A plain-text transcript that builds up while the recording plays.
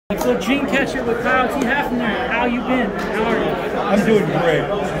So Gene Catcher with Kyle T. Heffner. How you been? How are you? I'm doing great.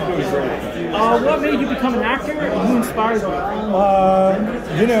 What made you become an actor and who inspired you?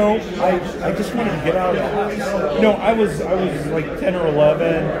 You know, I just wanted to get out of the house. You know, I was like 10 or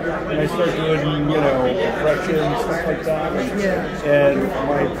 11, and I started doing, you know, impressions, stuff like that. And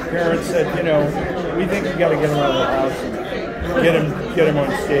my parents said, you know, we think you got to get him out of the house and get him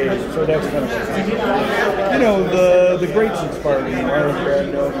on stage. So that's kind of, you know, the greats inspired me. Marriott,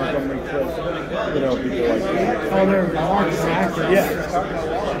 you know, people like that. Oh, they're marvelous actors. Yeah.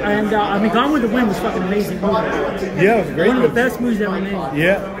 And I mean, Gone with the Wind was fucking amazing movie. Yeah, it was great. One of the best movies ever made.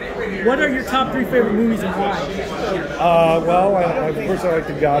 Yeah. What are your top 3 favorite movies and why? Well, of course, I like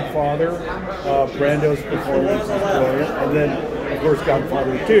The Godfather. Brando's performance is brilliant. And then, of course,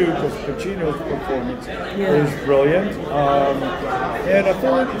 Godfather 2, because Pacino's performance is brilliant. And a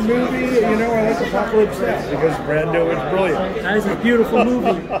third movie, you know, I like Apocalypse Now, because Brando is brilliant. That is a beautiful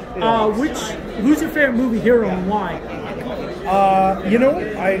movie. Who's your favorite movie hero and why? You know,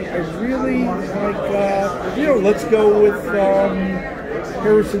 I really like, you know, let's go with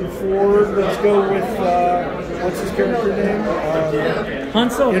Harrison Ford. Let's go with, what's his character name? Han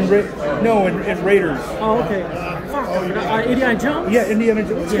Solo. In Raiders. Oh, okay. Indiana Jones? Yeah, Indiana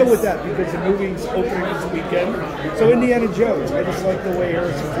Jones. Let's go with that, because the movie's opening this weekend. So Indiana Jones. I just like the way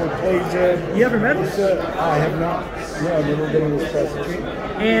Harrison Ford plays it. You ever met him? I have not. No, I've never been in this press.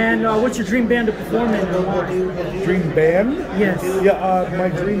 And what's your dream band to perform in? Dream band? Yes. Yeah, my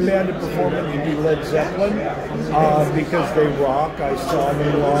dream band to perform in would be Led Zeppelin, because they rock. I saw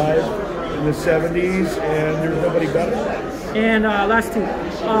them live in the 70s, and there's nobody better. And last 2,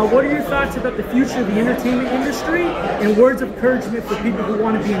 what are your thoughts about the future of the entertainment industry and words of encouragement for people who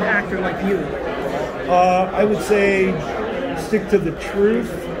want to be an actor like you? I would say stick to the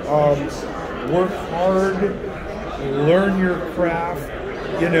truth, work hard, learn your craft.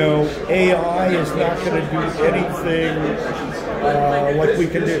 You know, AI is not going to do anything like we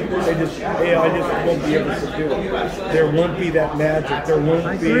can do. AI just won't be able to do it. There won't be that magic. There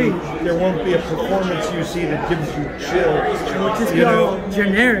won't be a performance you see that gives you chills. It would just go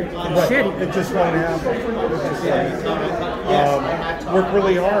generic and shitty. It just won't happen. Work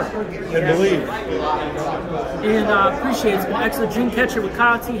really hard and believe. And appreciate it. Excellent Dream Catcher with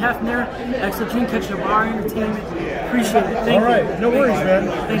Kyle T. Heffner. Excellent Dream Catcher of our entertainment. Appreciate it. Thank you. All right. No worries, man.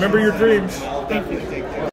 Remember your dreams. Thank you.